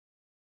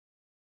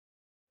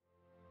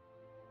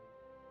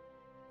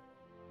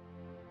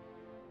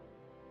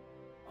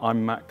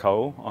I'm Matt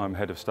Cole, I'm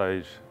head of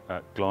stage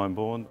at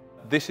Glyndebourne.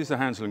 This is the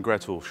Hänsel and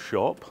Gretel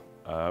shop,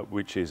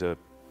 which is a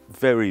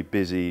very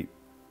busy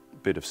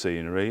bit of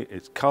scenery.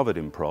 It's covered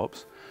in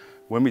props.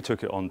 When we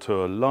took it on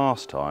tour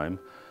last time,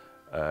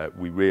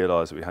 we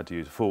realised that we had to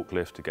use a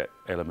forklift to get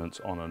elements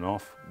on and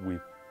off. We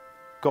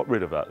got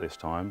rid of that this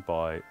time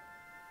by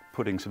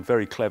putting some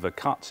very clever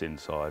cuts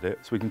inside it,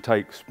 so we can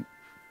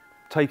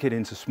take it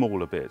into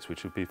smaller bits,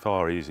 which would be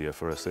far easier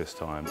for us this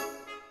time.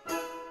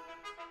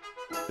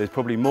 There's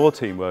probably more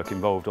teamwork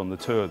involved on the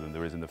tour than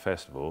there is in the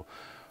festival,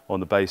 on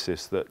the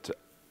basis that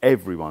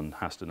everyone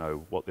has to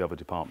know what the other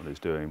department is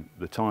doing.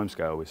 The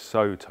timescale is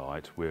so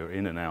tight, we're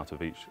in and out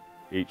of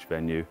each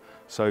venue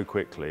so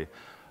quickly,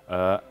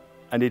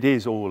 and it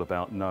is all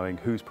about knowing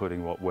who's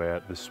putting what where.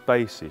 The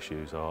space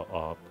issues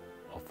are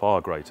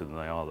far greater than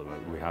they are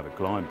that we have at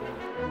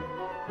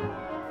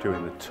Glyndebourne.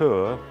 During the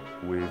tour,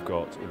 we've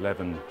got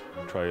 11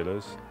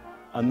 trailers,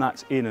 and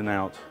that's in and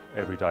out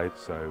every day,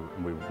 so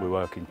we're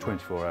working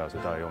 24 hours a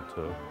day on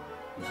tour,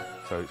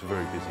 so it's a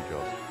very busy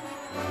job.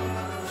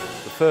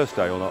 The first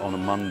day, on a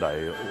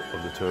Monday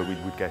of the tour, we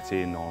would get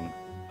in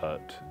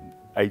at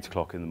 8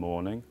 o'clock in the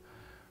morning.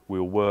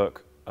 We'll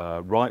work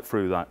right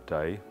through that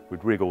day.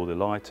 We'd rig all the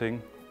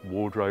lighting,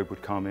 wardrobe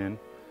would come in,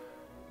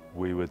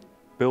 we would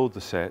build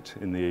the set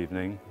in the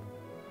evening.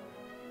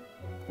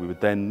 We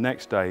would then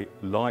next day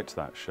light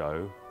that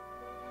show,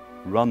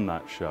 run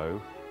that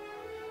show.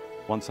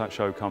 Once that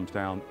show comes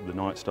down, the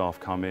night staff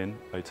come in,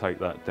 they take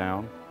that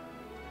down,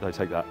 they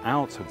take that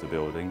out of the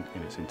building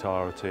in its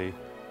entirety,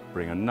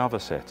 bring another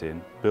set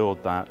in,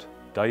 build that,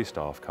 day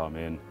staff come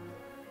in,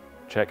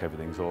 check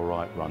everything's all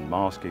right, run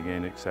masking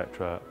in,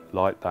 etc.,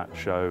 light that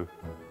show,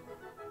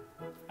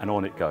 and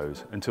on it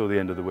goes until the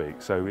end of the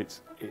week. So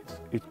it's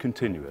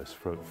continuous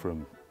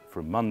from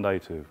Monday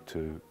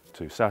to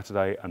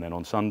Saturday, and then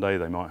on Sunday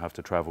they might have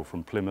to travel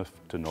from Plymouth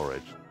to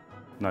Norwich.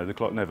 No, the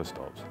clock never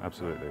stops,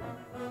 absolutely.